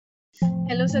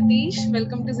Hello Satish,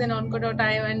 welcome to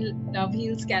Zenonco.io and Love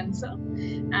Heals Cancer.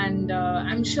 And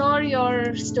I'm sure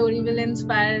your story will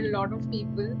inspire a lot of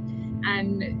people,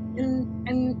 and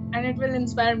and it will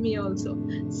inspire me also.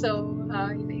 So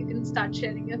you can start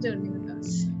sharing your journey with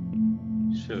us.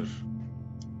 Sure.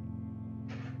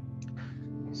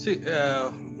 See,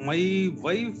 my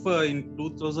wife in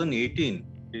 2018,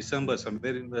 December,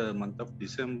 somewhere in the month of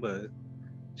December,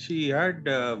 she had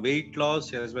weight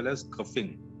loss as well as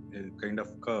coughing, a kind of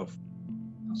cough.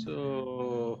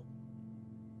 So,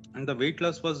 and the weight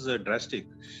loss was drastic.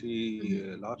 She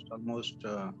lost almost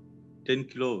 10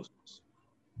 kilos.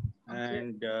 Okay.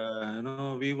 And,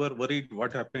 we were worried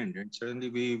what happened. And suddenly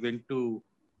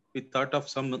we thought of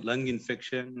some lung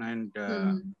infection and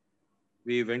Hmm.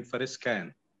 we went for a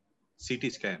scan, CT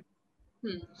scan.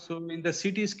 Hmm. So in the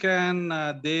CT scan,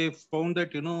 they found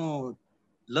that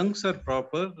lungs are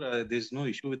proper. There's no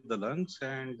issue with the lungs,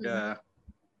 and Hmm.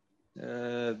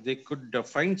 they could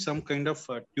find some kind of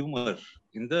tumor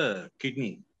in the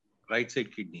kidney, right side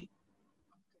kidney.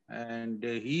 And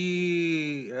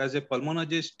he, as a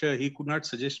pulmonologist, he could not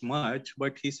suggest much,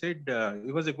 but he said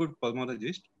he was a good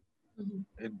pulmonologist Hmm.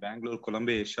 in Bangalore,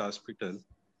 Columbia Asia Hospital,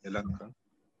 Elanka.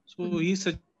 So Hmm. he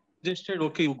suggested,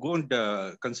 okay, you go and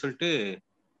consult a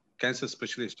cancer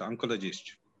specialist, oncologist.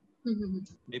 Hmm.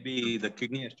 Maybe the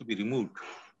kidney has to be removed.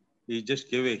 He just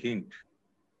gave a hint.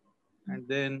 And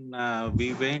then we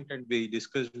went and we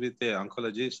discussed with the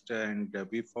oncologist, and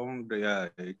we found, yeah,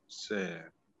 it's a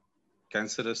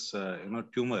cancerous,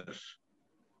 tumor.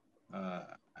 Uh,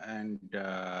 and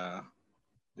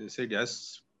they said, as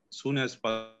soon as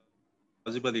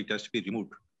possible, it has to be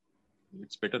removed.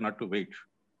 It's better not to wait.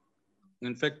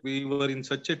 In fact, we were in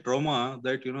such a trauma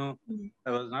that,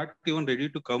 I was not even ready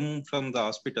to come from the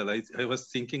hospital. I was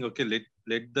thinking, okay,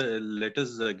 let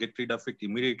us get rid of it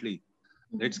immediately.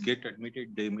 Let's Hmm. get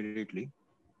admitted immediately.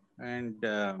 And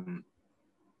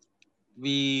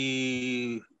we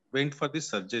went for the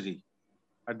surgery.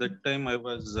 At that time, I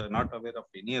was not aware of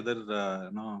any other,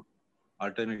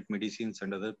 alternate medicines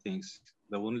and other things.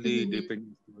 The only Hmm.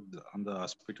 dependency was on the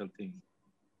hospital thing.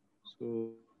 So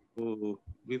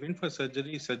we went for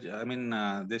surgery.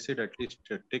 They said at least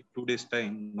take 2 days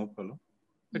time, no problem.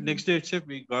 But next day itself,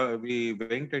 we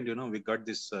went and we got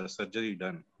this surgery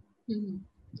done. Hmm.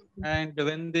 And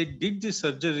when they did the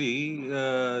surgery,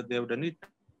 they have done it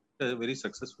very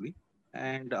successfully.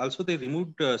 And also they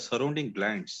removed surrounding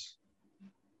glands,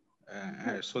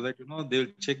 so that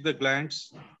they'll check the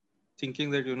glands, thinking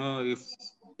that if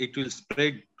it will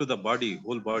spread to the body,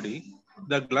 whole body,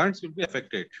 the glands will be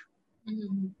affected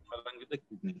Hmm. along with the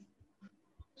kidney.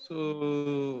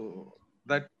 So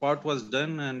that part was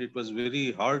done, and it was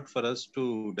very hard for us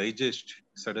to digest.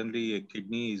 Suddenly, a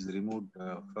kidney is removed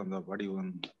from the body.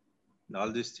 One,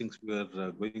 all these things we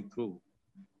were going through.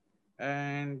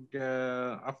 And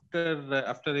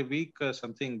after a week,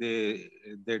 something they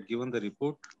had given the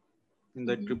report. In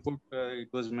that Hmm. report, it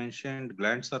was mentioned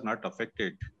glands are not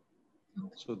affected,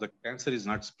 so the cancer is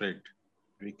not spread.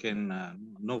 We can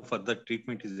no further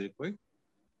treatment is required.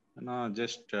 No,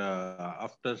 just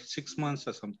after 6 months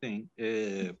or something,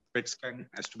 a PET scan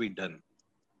has to be done.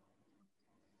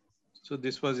 So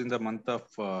this was in the month of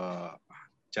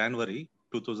January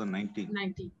 2019.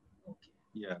 90. Okay.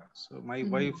 Yeah. So my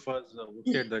Hmm. wife was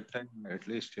okay at that time. At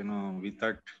least we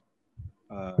thought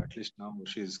at least now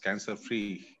she's cancer free.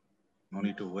 No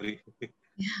need to worry.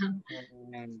 Yeah.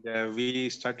 And we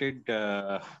started.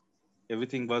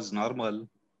 Everything was normal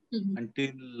Hmm.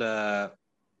 until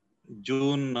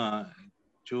June.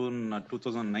 June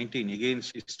 2019. Again,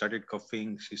 she started coughing.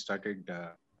 She started.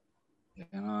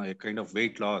 A kind of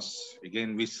weight loss. Again,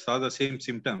 we saw the same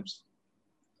symptoms.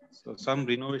 So some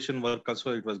renovation work also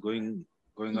it was going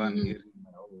on Hmm. here in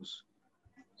my house.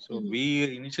 So Hmm. we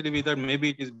initially we thought maybe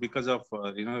it is because of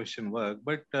renovation work,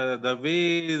 but the way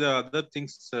the other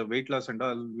things, weight loss and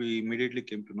all, we immediately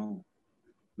came to know.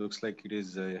 Looks like it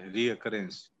is a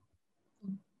reoccurrence.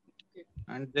 Okay.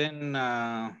 And then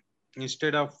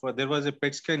instead of there was a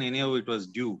PET scan anyhow it was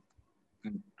due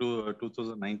in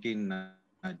 2019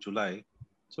 July.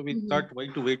 So we thought why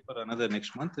Hmm. to wait for another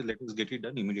next month? Let us get it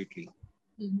done immediately.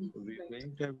 Hmm. So we Right.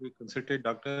 went, we consulted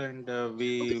doctor, and Okay,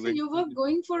 we so went you to were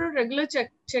going for a regular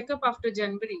checkup after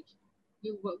January.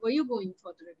 Were you going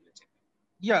for the regular checkup?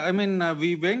 yeah.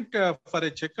 We went for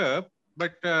a checkup,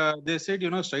 but they said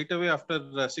straight away after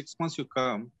 6 months you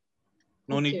come.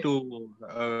 No need Okay.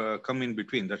 to come in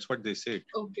between. That's what they said.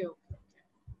 Okay. Okay.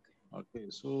 Okay,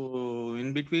 so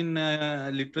in between,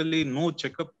 literally no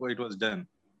checkup it was done.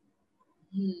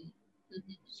 Hmm.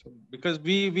 Hmm. So because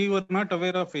we were not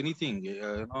aware of anything,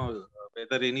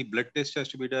 whether any blood test has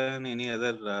to be done, any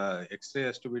other X-ray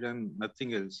has to be done,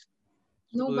 nothing else.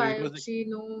 No So it was biopsy,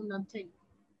 no nothing.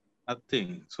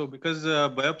 nothing. So because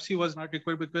biopsy was not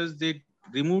required because they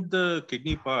removed the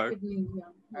kidney part Kidney,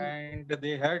 yeah. and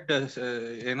they had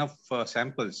enough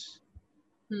samples.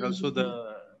 Also, Mm-hmm.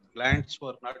 the glands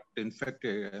were not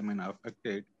infected, I mean,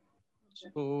 affected.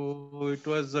 So it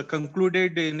was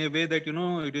concluded in a way that,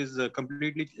 it is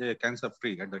completely cancer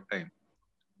free at that time.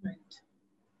 Right.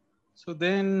 So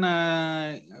then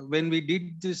when we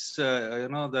did this,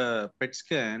 the PET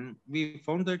scan, we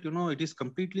found that, it is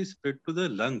completely spread to the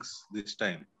lungs this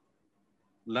time.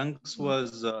 Lungs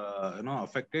was,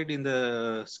 affected in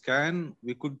the scan.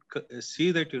 We could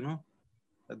see that,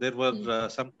 there were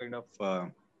some kind of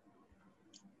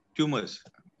tumors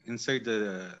inside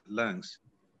the lungs.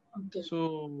 Okay.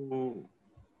 So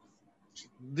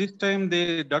this time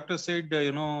the doctor said,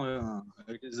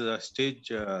 it is a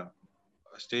stage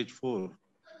 4.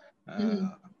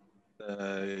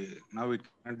 Now it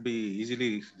cannot be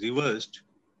easily reversed.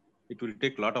 It will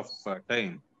take a lot of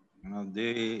time.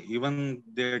 They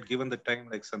had given the time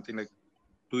like something like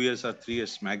 2 years or 3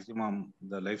 years maximum,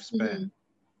 the lifespan.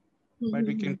 But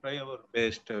we can try our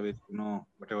best with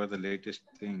whatever the latest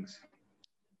things.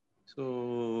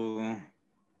 So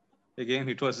again,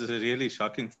 it was really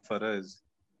shocking for us,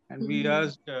 and we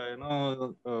asked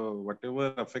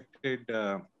whatever affected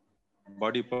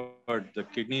body part, the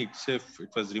kidney itself, it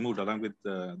was removed along with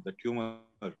the tumor,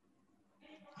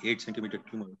 8-centimeter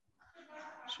tumor.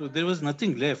 So there was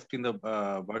nothing left in the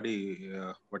body,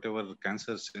 whatever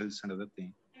cancer cells and other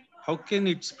thing. How can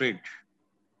it spread?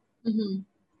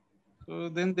 So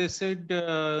then they said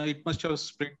it must have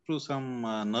spread through some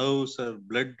nerves or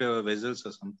blood vessels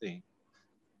or something.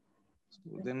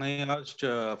 So then I asked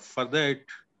for that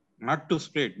not to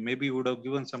spread. Maybe would have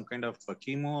given some kind of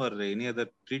chemo or any other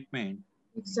treatment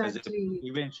as a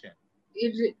prevention.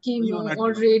 Chemo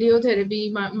or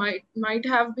radiotherapy might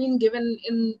have been given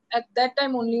at that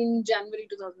time only in January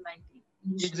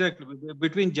 2019. Exactly.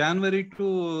 Between January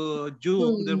to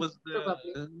June, there was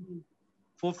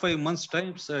 4-5 months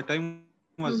time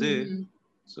was there.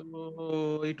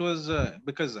 So it was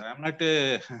because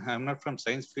I'm not from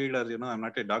science field, or I'm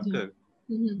not a doctor,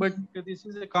 but this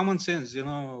is a common sense.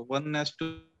 One has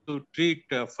to treat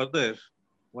further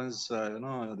once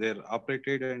they're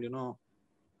operated, and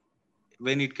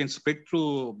when it can spread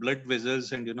through blood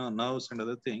vessels and nerves and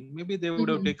other thing, maybe they would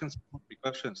have taken some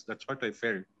precautions. That's what I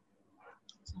felt.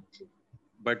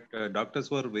 But doctors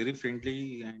were very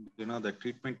friendly, and the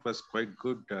treatment was quite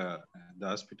good. The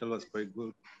hospital was quite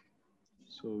good,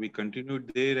 so we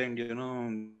continued there,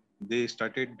 and they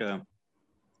started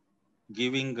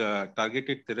giving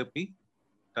targeted therapy.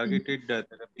 Targeted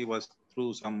therapy was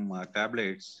through some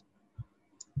tablets.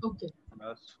 Okay.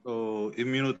 So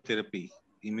immunotherapy.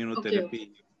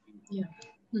 Okay. Yeah.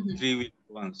 3 weeks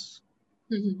once.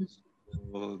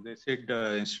 So they said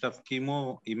instead of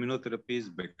chemo, immunotherapy is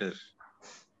better.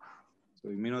 So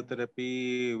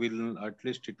immunotherapy will, at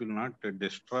least it will not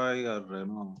destroy or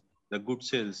the good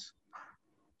cells,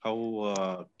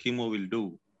 how chemo will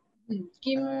do.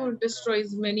 Chemo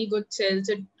destroys many good cells.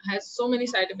 It has so many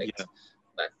side effects,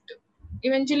 but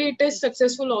eventually it is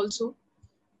successful also.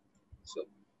 So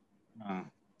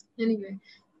anyway,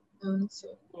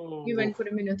 so you went for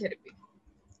immunotherapy.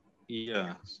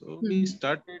 Yeah. So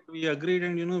we agreed,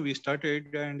 and we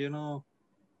started, and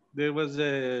there was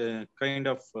a kind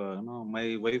of,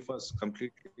 my wife was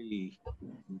completely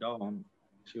down.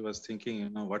 She was thinking,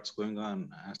 what's going on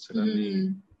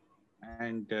suddenly.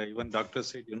 And even doctor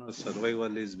said,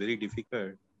 survival is very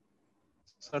difficult.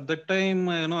 So at that time,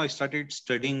 I started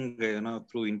studying,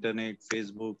 through internet,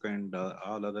 Facebook, and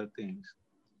all other things,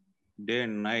 day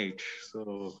and night.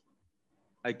 So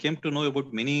I came to know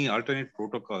about many alternate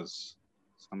protocols,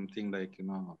 something like,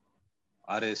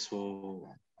 RSO,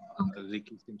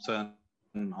 Ricky Simpson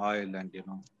oil, and,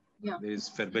 there is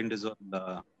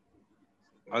farbendazole,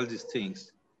 all these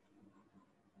things.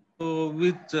 So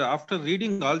with after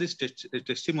reading all these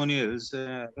testimonials,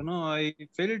 I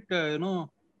felt,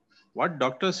 what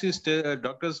doctors,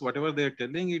 whatever they are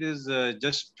telling, it is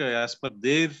just as per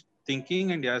their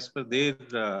thinking and as per their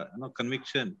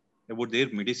conviction about their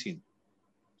medicine.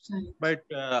 But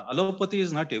allopathy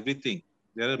is not everything.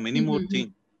 There are many more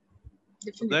things.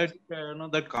 So that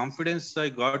that confidence I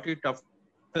got it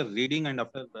after reading, and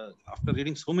after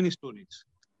reading so many stories,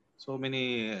 so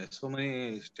many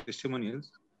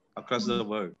testimonials across the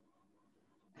world.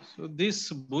 So this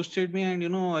boosted me, and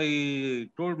I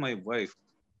told my wife,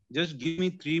 just give me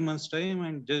 3 months time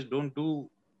and just don't do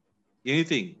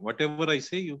anything. Whatever I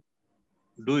say, you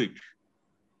do it.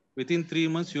 Within 3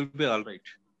 months, you'll be all right.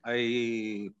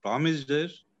 I promised her,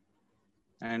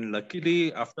 and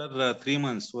luckily after 3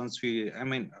 months,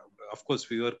 of course,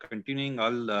 we were continuing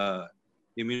all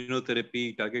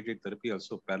immunotherapy, targeted therapy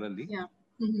also parallelly. Yeah.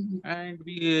 And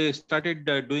we started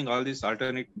doing all these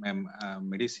alternate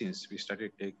medicines. We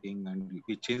started taking, and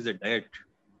we changed the diet.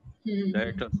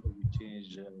 Diet also we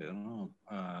changed.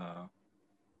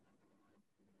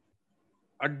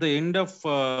 At the end of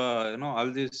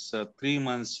all these 3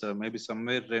 months, maybe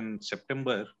somewhere in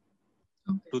September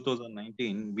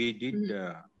 2019, we did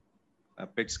a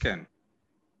PET scan.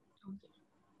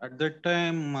 At that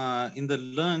time, in the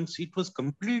lungs, it was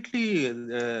completely,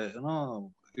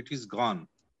 it is gone.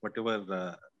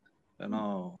 Whatever,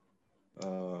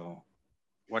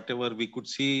 whatever we could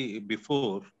see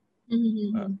before,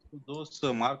 those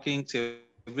markings,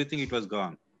 everything, it was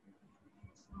gone.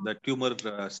 The tumor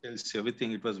cells,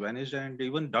 everything, it was vanished, and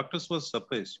even doctors was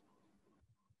surprised.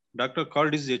 Doctor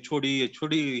called his HOD.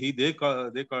 They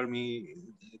called me.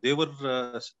 They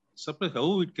were surprised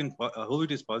how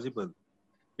it is possible.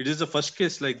 It is the first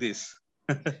case like this.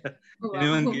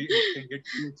 Anyone can get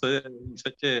in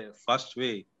such a fast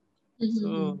way.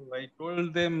 So I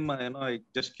told them, I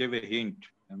just gave a hint.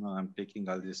 I'm taking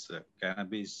all this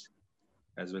cannabis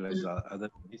as well as other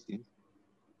medicines.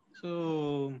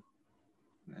 So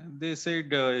they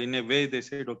said, in a way, they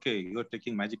said, okay, you're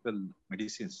taking magical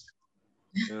medicines.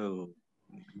 So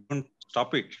don't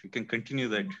stop it. You can continue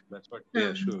that. That's what they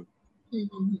assured.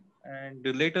 And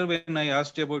later, when I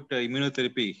asked about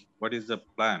immunotherapy, what is the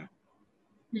plan?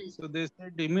 So they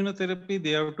said immunotherapy,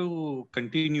 they have to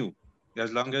continue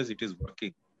as long as it is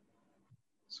working.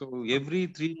 So every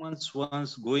 3 months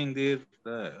once going there,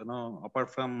 apart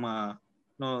from,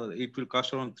 it will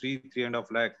cost around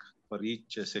 3.5 lakh for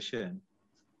each session,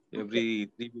 every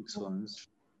 3 weeks once.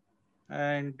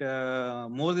 And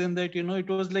more than that, it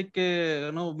was like,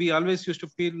 we always used to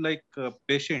feel like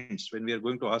patients when we are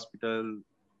going to hospital,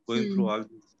 going through all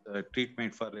this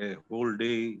treatment for a whole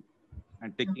day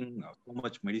and taking so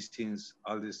much medicines,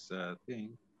 all this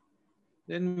thing.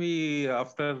 Then we,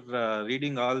 after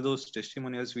reading all those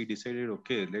testimonials, we decided,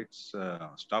 okay, let's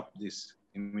stop this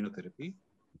immunotherapy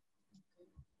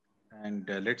and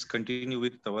let's continue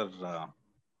with our,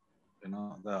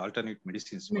 the alternate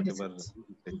medicines, whatever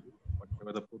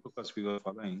the protocols we were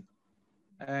following.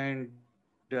 And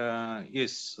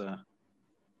yes,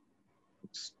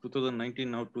 it's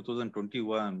 2019, now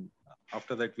 2021.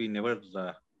 After that, we never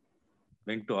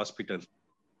went to hospital.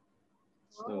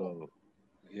 So,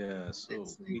 yeah, so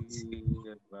we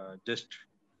just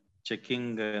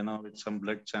checking, with some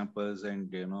blood samples and,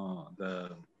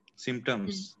 the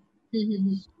symptoms, so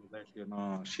that,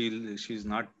 she's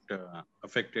not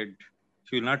affected.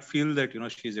 She will not feel that,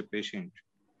 she's a patient,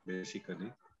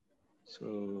 basically.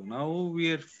 So now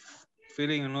we are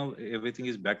feeling, everything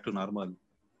is back to normal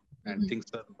and things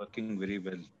are working very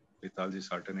well with all these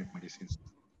alternate medicines.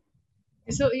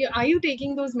 So are you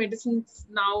taking those medicines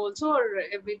now also, or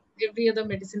every other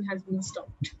medicine has been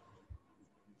stopped?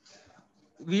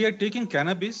 We are taking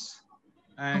cannabis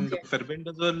and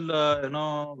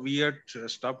farbendazole, we had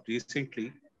stopped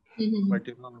recently. But,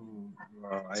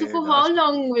 so for how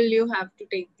long will you have to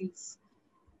take these?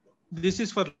 This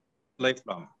is for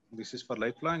lifelong.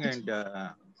 And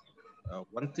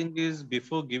one thing is,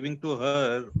 before giving to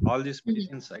her all these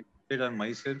medicines, I did on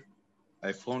myself.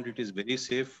 I found it is very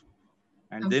safe.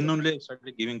 And then only I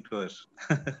started giving to her.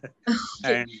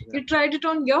 And you tried it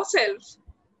on yourself?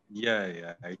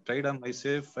 Yeah. I tried on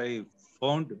myself. I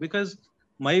found, because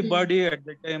my body at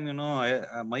that time,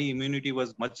 my immunity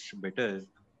was much better.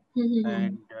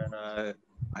 And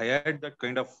I had that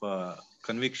kind of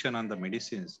conviction on the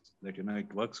medicines that,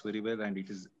 it works very well and it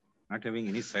is not having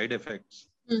any side effects.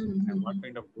 And what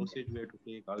kind of dosage we have to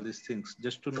take, all these things.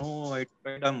 Just to know, I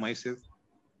tried on myself.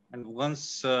 And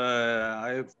once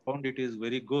I found it is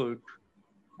very good,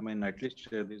 at least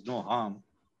there's no harm,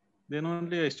 then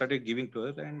only I started giving to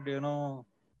her. And,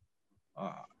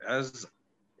 as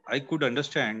I could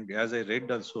understand, as I read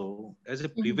also, as a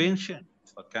prevention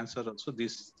for cancer also,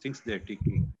 these things they are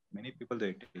taking. Many people they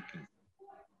are taking.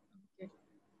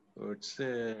 So it's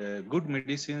good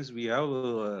medicines. We have,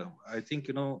 I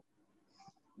think,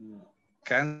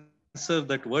 cancer,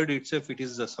 that word itself, it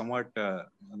is somewhat,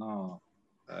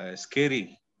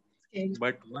 scary.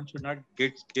 But one should not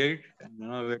get scared, and,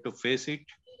 we have to face it.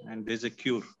 And there's a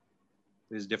cure.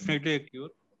 There's definitely a cure.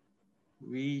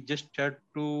 We just have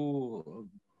to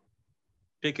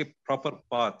take a proper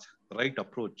path, right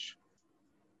approach.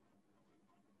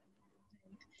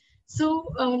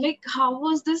 So, how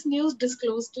was this news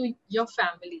disclosed to your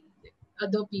family,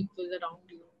 other people around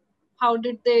you? How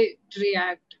did they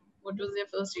react? What was their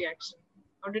first reaction?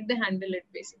 How did they handle it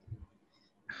basically?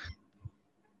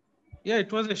 Yeah,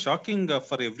 it was a shocking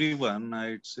for everyone.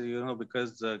 It's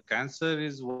because cancer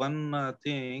is one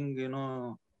thing,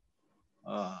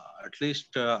 at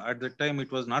least at the time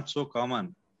it was not so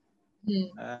common.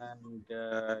 And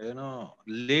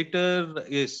later,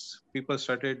 yes, people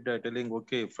started telling,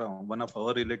 okay, from one of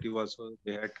our relative also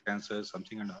they had cancer,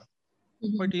 something and all.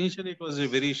 But initially it was a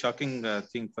very shocking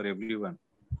thing for everyone,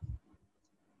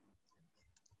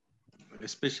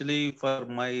 especially for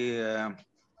my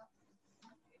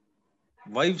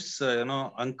wife's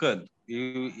uncle.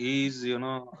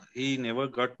 He never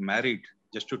got married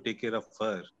just to take care of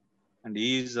her, and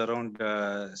he is around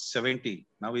 70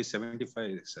 now. He's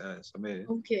 75 somewhere.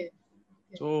 Okay.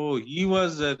 So he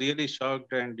was really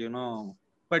shocked, and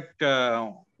but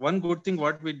one good thing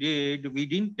what we did, we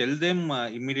didn't tell them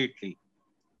immediately.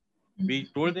 We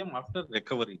told them after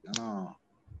recovery,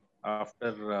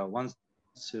 after once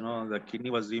the kidney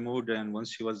was removed and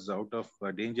once she was out of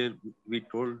danger, we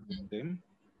told them.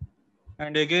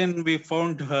 And again we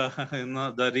found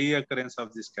the reoccurrence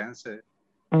of this cancer.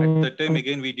 At that time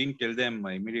again we didn't tell them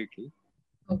immediately.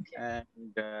 Okay.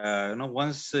 And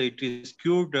once it is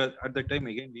cured, at the time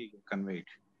again we conveyed.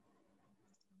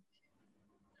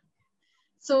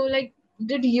 So, like,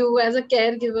 did you as a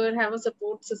caregiver have a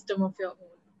support system of your own?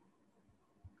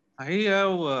 I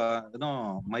have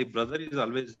my brother is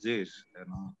always there,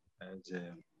 as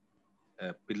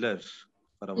a pillar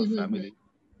for our family.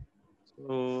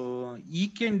 So he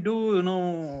can do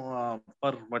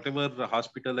for whatever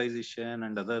hospitalization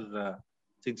and other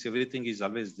things, everything is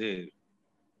always there.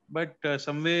 But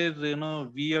somewhere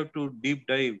we have to deep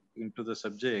dive into the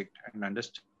subject and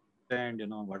understand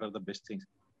what are the best things.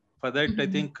 For that I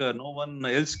think no one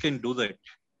else can do that.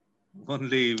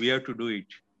 Only we have to do it.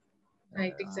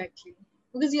 Right, exactly.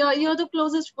 Because you're the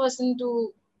closest person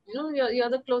to, you're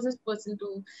the closest person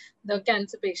to the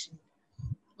cancer patient.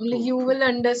 Only you will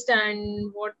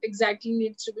understand what exactly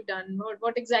needs to be done,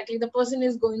 what exactly the person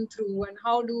is going through, and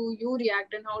how do you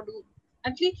react, and how do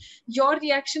actually your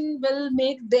reaction will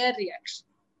make their reaction.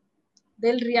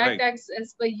 They'll react Right.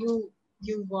 as per you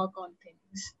work on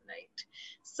things, right?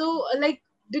 So, like,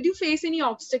 did you face any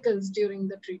obstacles during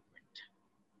the treatment?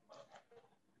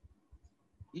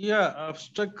 Yeah,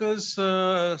 obstacles,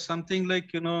 something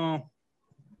like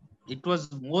it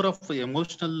was more of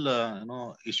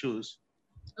emotional issues.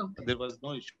 Okay. There was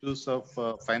no issues of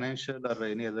financial or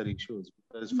any other issues,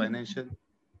 because financial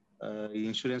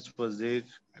insurance was there.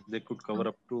 They could cover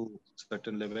up to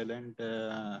certain level, and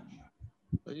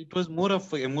it was more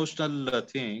of a emotional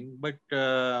thing. But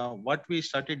what we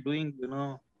started doing,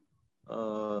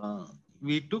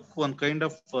 we took one kind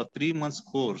of 3 months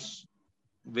course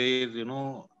where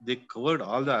they covered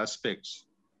all the aspects.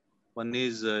 One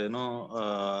is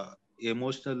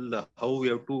emotional, how we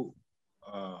have to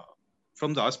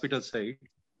from the hospital side.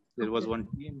 There was one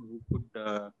team who could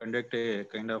conduct a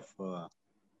kind of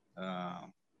uh,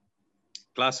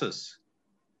 classes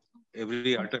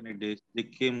every alternate days. They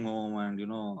came home and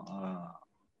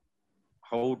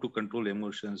how to control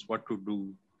emotions, what to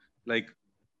do. Like,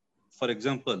 for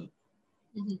example,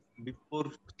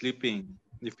 before sleeping,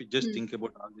 if we just think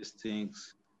about all these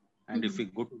things, and if we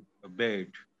go to bed,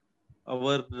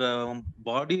 our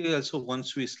body also,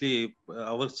 once we sleep,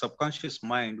 our subconscious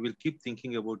mind will keep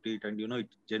thinking about it, and it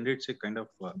generates a kind of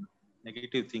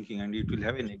negative thinking, and it will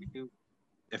have a negative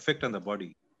effect on the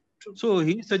body. So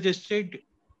he suggested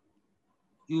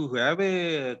you have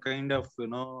a kind of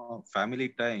family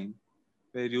time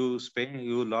where you spend,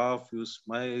 you laugh, you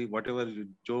smile, whatever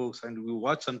jokes, and you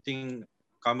watch something,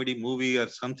 comedy movie or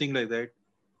something like that,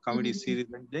 comedy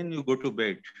series, and then you go to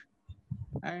bed.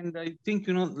 And I think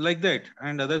like that,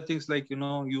 and other things like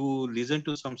you listen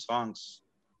to some songs,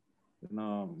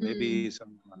 maybe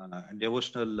some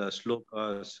devotional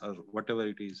slokas or whatever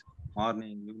it is,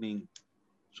 morning, evening.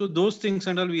 So those things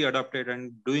and all we adopted,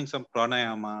 and doing some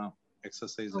pranayama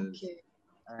exercises. Okay.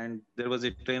 And there was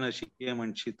a trainer, she came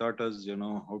and she taught us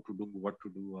how to do, what to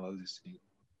do, all these things.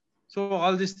 So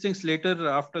all these things later,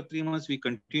 after 3 months, we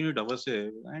continued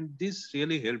ourselves, and this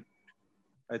really helped.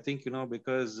 I think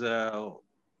because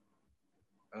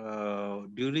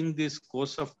during this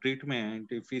course of treatment,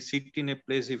 if we sit in a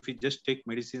place, if we just take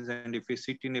medicines, and if we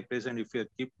sit in a place, and if we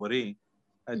keep worrying,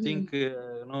 I think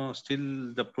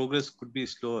still the progress could be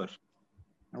slower.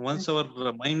 And once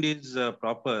our mind is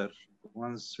proper,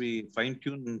 once we fine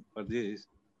tune for this,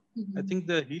 I think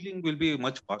the healing will be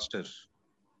much faster.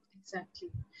 Exactly.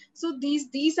 So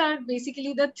these are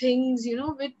basically the things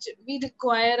which we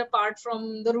require apart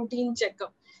from the routine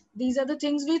checkup. These are the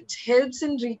things which helps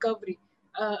in recovery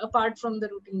apart from the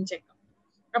routine checkup.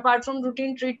 apart from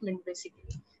routine treatment,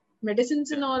 basically.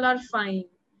 Medicines and all are fine,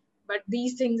 but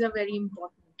these things are very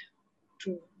important.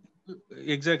 True.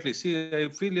 Exactly. See, I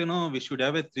feel, we should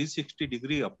have a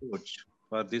 360-degree approach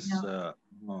for this,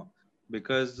 Yeah.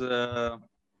 Because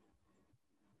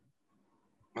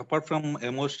apart from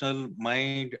emotional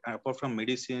mind, apart from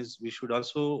medicines, we should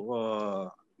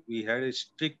also, we had a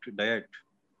strict diet.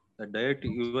 The diet,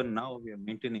 even now, we are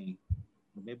maintaining.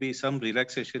 Maybe some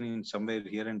relaxation in somewhere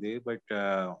here and there, but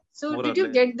So more or did you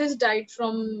less. get this diet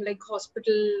from like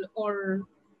hospital or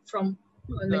from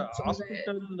The like from where?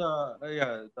 hospital,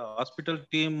 the hospital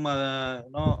team,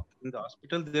 in the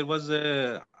hospital there was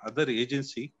a other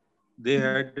agency. They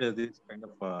had this kind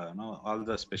of, all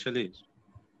the specialists.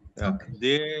 Okay.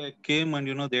 They came and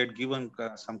they had given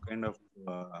some kind of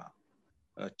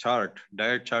chart,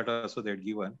 diet chart also they had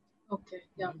given. Okay.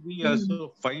 Yeah. We Mhm. also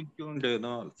fine tuned,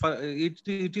 for it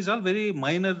is all very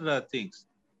minor things.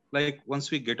 Like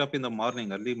once we get up in the morning,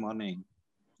 early morning,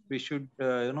 we should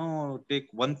take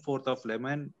 1/4 of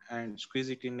lemon and squeeze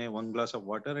it in a 1 glass of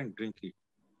water and drink it.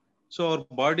 So our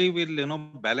body will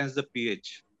balance the pH.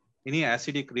 Any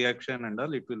acidic reaction and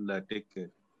all, it will take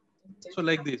care. Okay. So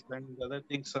like this, and the other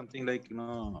things, something like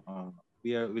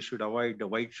we should avoid the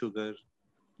white sugar.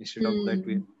 Instead of that,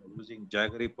 we Hmm. are using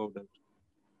jaggery powder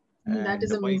That and is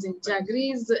the white amazing.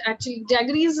 rice.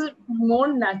 Jaggery is more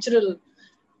natural.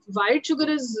 White sugar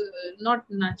So, is not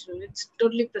natural. It's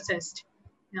totally processed.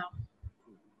 Yeah.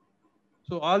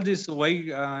 so all this white,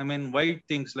 white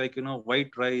things like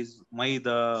white rice,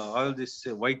 maida, all this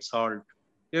white salt,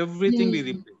 everything we Hmm.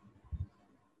 replace.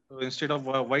 So instead of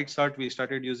white salt, we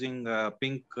started using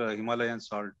pink Himalayan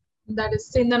salt. That is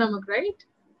Senda Namak, right?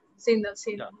 Senda,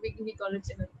 Senda. Yeah. We call it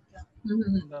Senda. Yeah.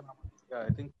 Mhm. Yeah,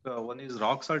 I think one is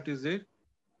rock salt is there,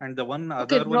 and the one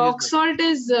Okay, other one is rock salt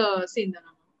is Senda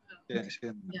Namak. Okay.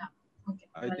 Shen. Yeah. Okay.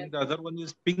 I Got think it. the other one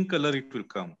is pink color. It will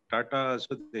come. Tata, so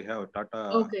they have Tata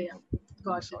Okay. Yeah. pink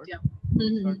Got it. salt. Yeah.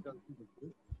 Salt Mhm. also is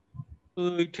good. So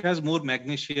it has more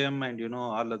magnesium and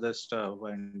all other stuff,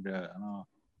 and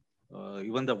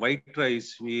even the white rice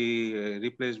we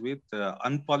replace with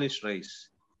unpolished rice.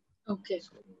 Okay.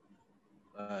 So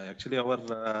actually, our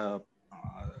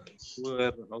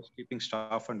poor housekeeping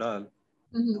staff and all,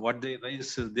 Mhm. what they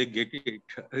rice they get it.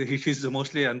 It is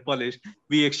mostly unpolished.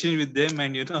 We exchange with them,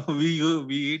 and we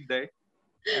eat that,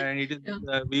 and it is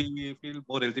Yeah. we feel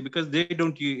more healthy because they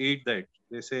don't eat that.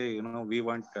 They say we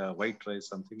want white rice,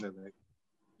 something like that.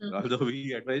 Mhm. Although we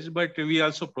advise, but we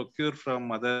also procure from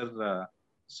other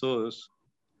source.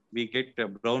 We get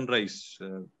brown rice,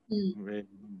 Mm.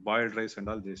 boiled rice, and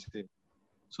all this.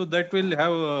 So that will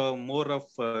have more of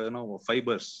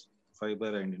fiber,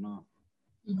 and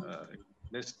Mhm. uh,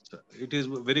 less. It is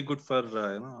very good for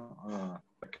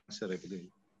cancer, I believe.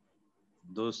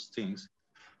 Those things,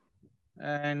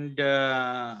 and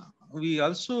we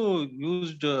also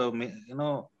used,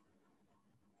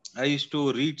 I used to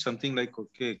read something like,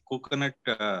 okay, coconut,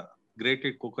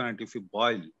 grated coconut. If you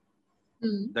boil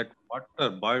Mm. that water,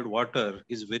 boiled water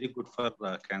is very good for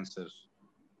cancer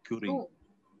curing. Oh.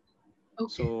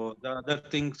 Okay. So the other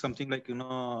thing, something like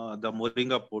the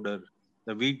moringa powder,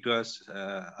 the wheatgrass,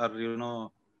 or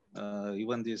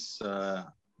even this.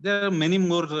 There are many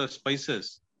more spices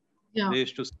Yeah. they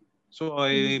used to. So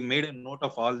I Mhm. made a note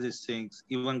of all these things,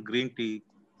 even green tea.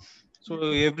 So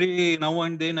every now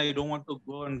and then I don't want to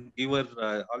go and give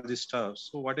her all this stuff.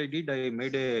 So what I did, I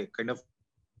made a kind of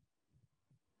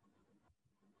recipe, my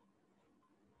own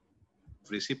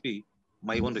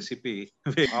recipe,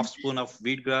 where half spoon of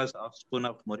wheatgrass, Mhm. half spoon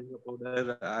of moringa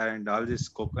powder, and all this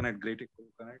coconut, grated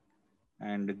coconut,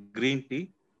 and green tea.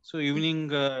 So evening,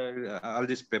 all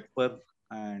this pepper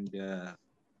and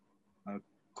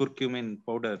curcumin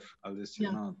powder, all this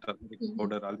Yeah. turmeric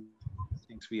powder, Mhm. all these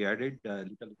things we added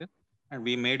little bit, and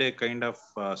we made a kind of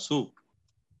soup,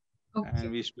 and we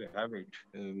Okay. used to have it.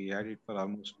 We had it for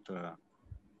almost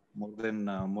more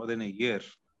than a year.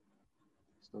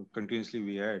 So continuously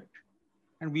we had,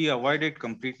 and we avoided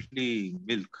completely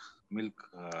milk,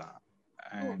 Oh.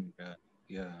 and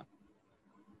yeah.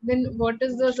 Then what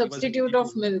is So the she was a substitute of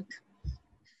vegetarian. milk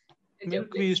at your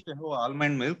Milk we place? used to have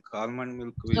almond milk. Almond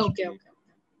milk we used to Okay. take,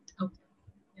 Okay. Okay.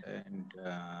 Yeah. and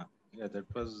yeah, that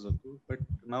was good. But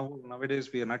nowadays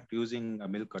we are not using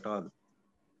milk at all.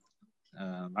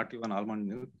 Not even almond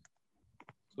milk.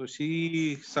 So she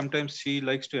sometimes she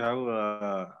likes to have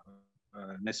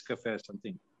Nescafe or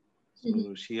something. So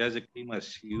Mhm. she has a creamer.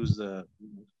 She use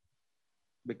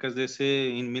because they say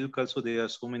in milk also there are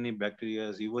so many bacteria.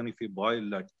 Even if you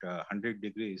boil at 100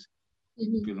 degrees, it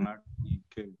Mhm. will not be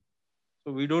killed.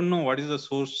 So we don't know what is the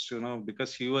source,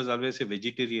 because she was always a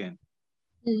vegetarian.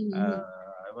 Uh, Mhm.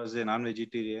 I was a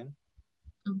non-vegetarian.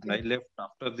 And I Okay. left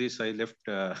after this. I left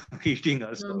eating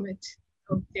also, Non-veg.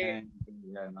 Okay. and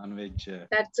yeah, non-veg.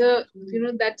 That's a,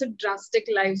 that's a drastic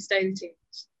lifestyle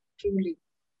change. Truly.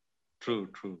 True,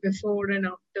 true. Before and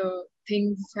after,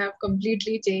 things have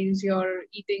completely changed. Your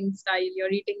eating style, your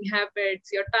eating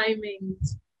habits, your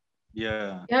timings.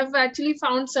 Yeah, You have actually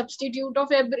found substitute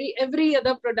of every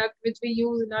other product which we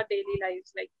use in our daily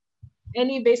lives, like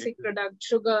any it, basic product,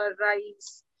 sugar,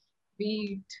 rice,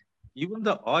 wheat. even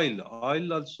the oil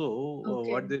also.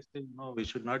 What Okay. they say, we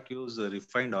should not use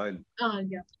refined oil. Ah,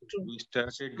 yeah, true. We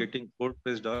started getting cold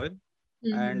pressed oil,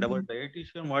 and our Mm-hmm.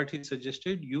 dietitian, what he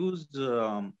suggested, use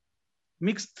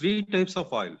mix three types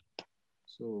of oil.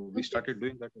 So we Okay. started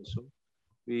doing that also.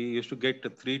 We used to get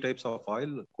three types of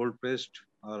oil: cold pressed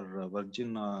or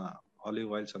virgin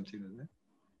olive oil, something like that.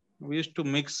 We used to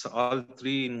mix all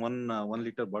three in 1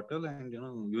 liter bottle, and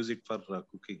use it for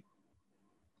cooking.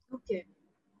 Okay.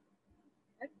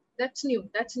 That's new.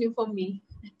 That's new for me,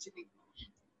 actually.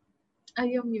 Are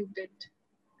you muted?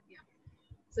 Yeah.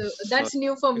 So So that's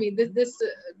new for me.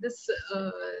 This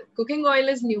cooking oil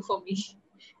is new for me.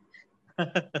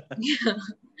 Yeah.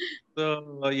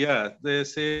 so yeah, they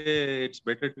say it's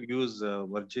better to use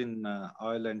virgin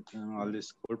oil and all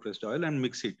this cold pressed oil and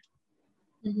mix it.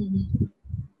 Mm-hmm.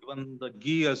 Even the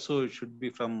ghee also should be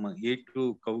from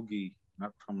A2 cow ghee,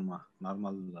 not from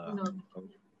normal No. cow.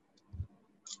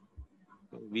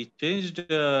 So we changed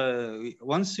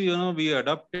once we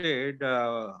adopted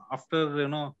after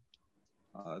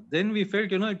then we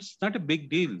felt it's not a big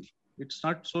deal. It's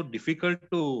not so difficult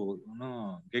to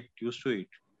get used to it,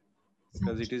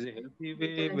 because it Exactly. is a healthy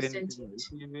Make way. a When lifestyle it is a change.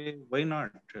 healthy way, why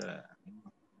not?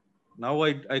 Now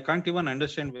I can't even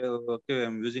understand where, okay,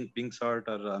 I'm using pink salt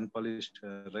or unpolished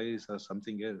rice or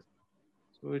something else.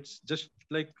 So it's just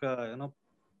like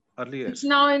earlier. It's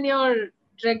now in your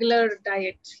regular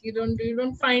diet. You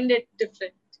don't find it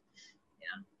different.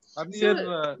 Yeah. Earlier,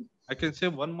 So I can say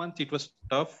 1 month it was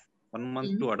tough. 1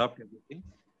 month mm, to adopt everything.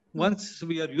 mm, Once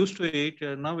we are used to it,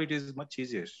 now it is much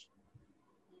easier.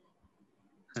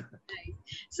 right.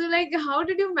 So like, how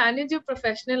did you manage your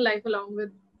professional life along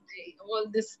with all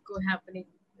this happening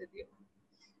with you?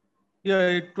 Yeah,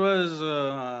 it was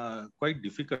quite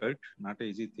difficult, not an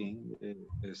easy thing.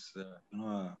 Is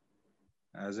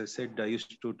as I said, I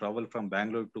used to travel from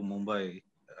Bangalore to Mumbai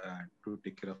to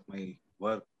take care of my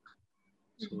work.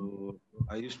 Mhm. So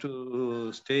I used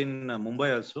to stay in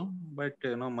Mumbai also, but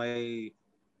my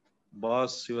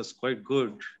boss, he was quite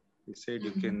good. He said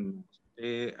you Mhm. can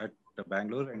stay at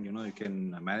Bangalore, and you can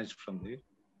manage from there.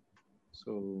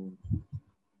 So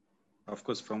of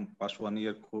course, from past 1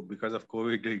 year, because of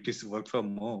COVID, it is work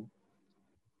from home.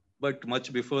 But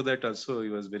much before that, also he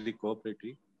was very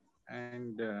cooperative,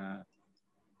 and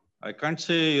I can't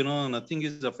say nothing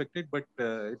is affected, but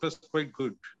it was quite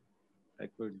good. I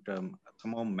could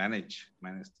somehow manage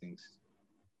things.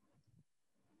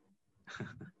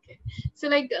 Okay. So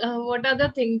like, what other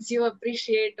things you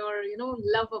appreciate or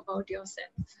love about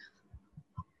yourself?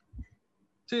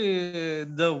 See,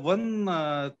 the one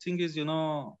thing is,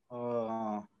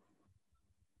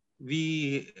 we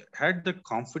had that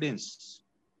confidence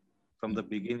from the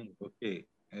beginning. Okay,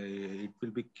 it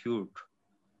will be cute.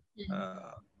 Mhm.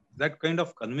 Uh, that kind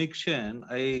of conviction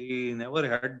I never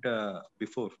had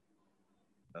before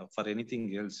for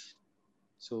anything else.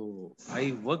 So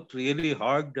I worked really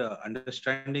hard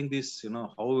understanding this,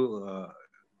 how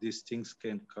these things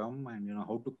can come, and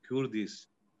how to cure this.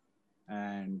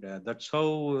 And that's how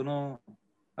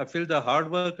I feel the hard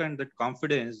work and that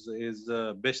confidence is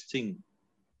the best thing.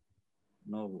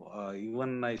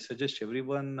 Even I suggest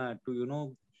everyone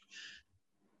to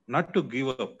not to give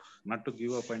up,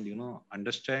 and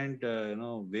understand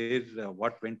where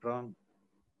what went wrong,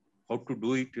 how to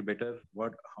do it better,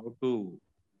 how to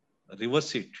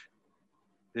reverse it.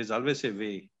 There's always a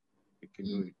way you can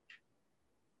do Mm. it.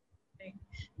 Right.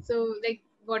 So like,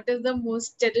 what is the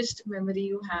most cherished memory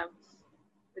you have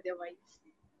with your wife?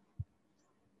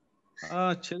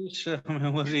 Cherish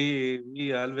memory.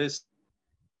 We always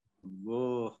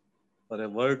go for a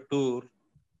world tour,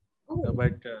 Oh.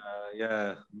 but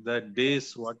yeah, the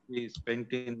days what we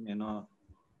spent in,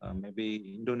 maybe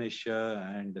Indonesia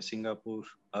and Singapore,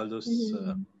 all those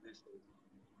Mhm. places,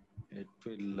 it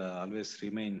will always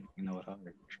remain in our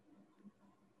heart.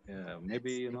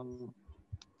 Maybe That's nice.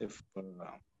 if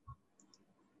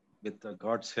with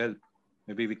God's help,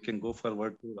 maybe we can go for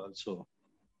world tour also.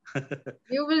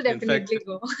 You will In fact, definitely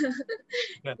go.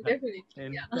 Definitely,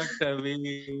 in yeah. fact,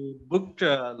 we booked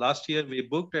last year. We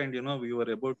booked, and we were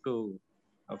able to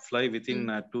fly within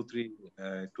Mm. 2 3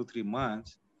 2 3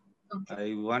 months. Okay.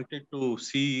 I wanted to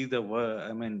see the world.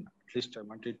 I mean, at least I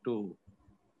wanted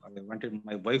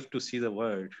my wife to see the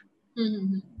world.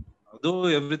 Mm-hmm. Although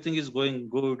everything is going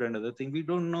good and other thing, we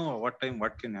don't know what time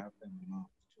what can happen.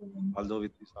 Although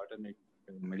with these alternate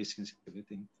medicines,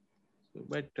 everything. So,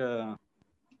 but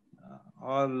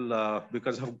all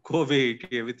because of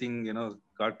COVID, everything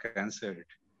got cancelled.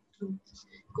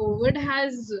 COVID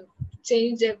has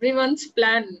changed everyone's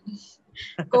plan.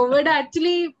 COVID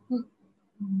actually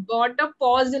brought a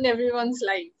pause in everyone's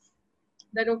life.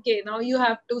 That okay, now you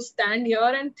have to stand here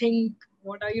and think,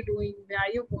 what are you doing? Where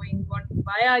are you going?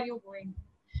 Why are you going?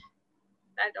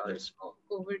 That also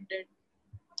COVID did.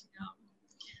 Yeah.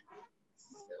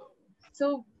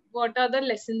 So what are the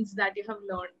lessons that you have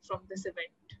learned from this event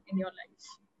in your life?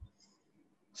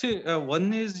 See,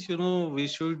 one is, we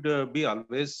should be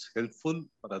always helpful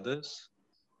for others.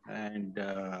 And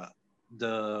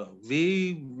the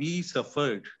way we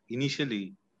suffered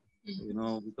initially,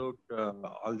 without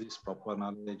all this proper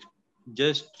knowledge,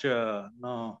 just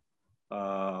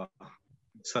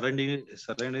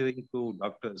surrendering to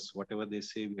doctors, whatever they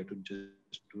say, we have to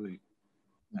just do it.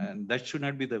 And that should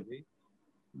not be the way.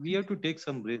 We have to take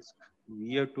some risk.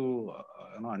 We have to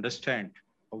understand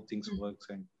how things works.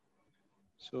 And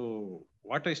so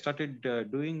what I started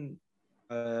doing,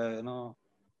 I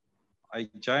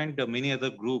joined many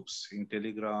other groups in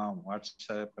Telegram,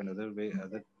 WhatsApp, and other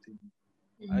things.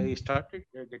 I started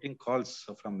getting calls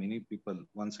from many people.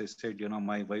 Once I said,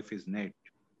 my wife is Nate.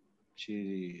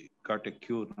 She got a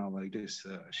cure now.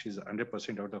 She's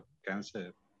 100% out of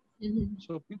cancer.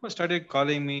 So people started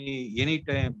calling me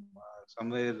anytime.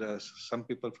 Somewhere, some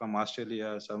people from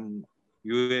Australia, some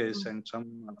US, and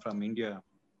some from India.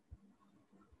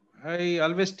 I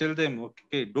always tell them,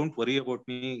 okay, don't worry about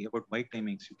me, about my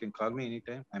timings. You can call me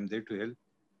anytime. I'm there to help.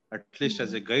 At least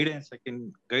as a guidance, I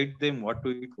can guide them what to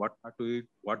eat, what not to eat,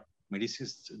 what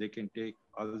medicines they can take,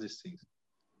 all these things.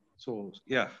 So,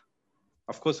 yeah,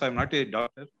 of course, I'm not a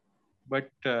doctor, but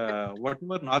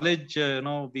whatever knowledge,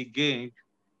 we gained,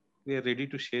 we are ready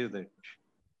to share that.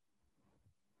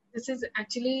 This is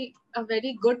actually a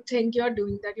very good thing you're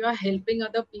doing, that you are helping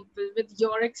other people with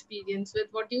your experience,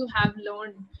 with what you have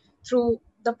learned through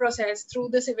the process, through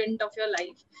this event of your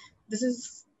life. This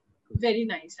is very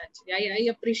nice, actually. I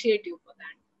appreciate you for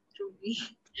that, truly.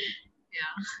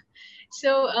 Yeah.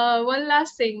 So one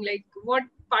last thing, like what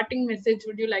parting message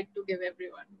would you like to give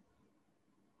everyone?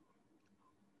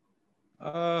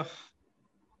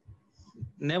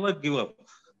 Never give up.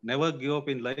 Never give up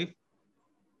in life.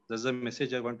 That's the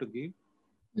message I want to give.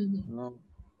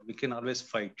 We can always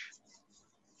fight.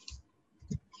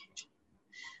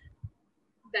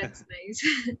 That's nice.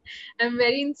 I'm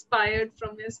very inspired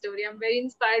from your story. I'm very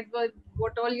inspired by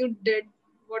what all you did,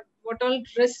 what all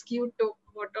risk you took,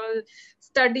 what all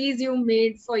studies you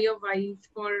made for your wife,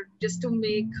 for just to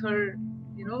make her,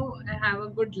 have a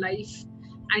good life.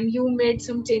 And you made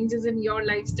some changes in your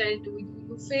lifestyle too.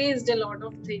 You faced a lot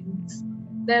of things.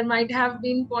 There might have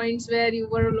been points where you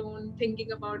were alone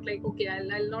thinking about like, okay,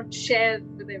 I'll not share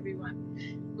with everyone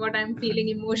what I'm feeling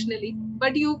emotionally.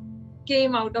 But you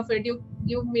came out of it.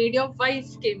 You made your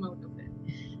wife came out of it.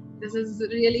 This is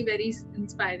really very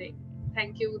inspiring.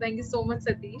 Thank you so much,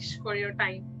 Satish, for your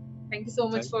time. Thank you so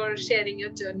much for sharing your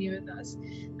journey with us.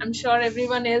 I'm sure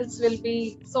everyone else will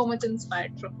be so much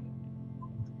inspired from you.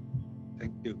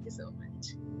 Thank you. Thank you so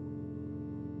much.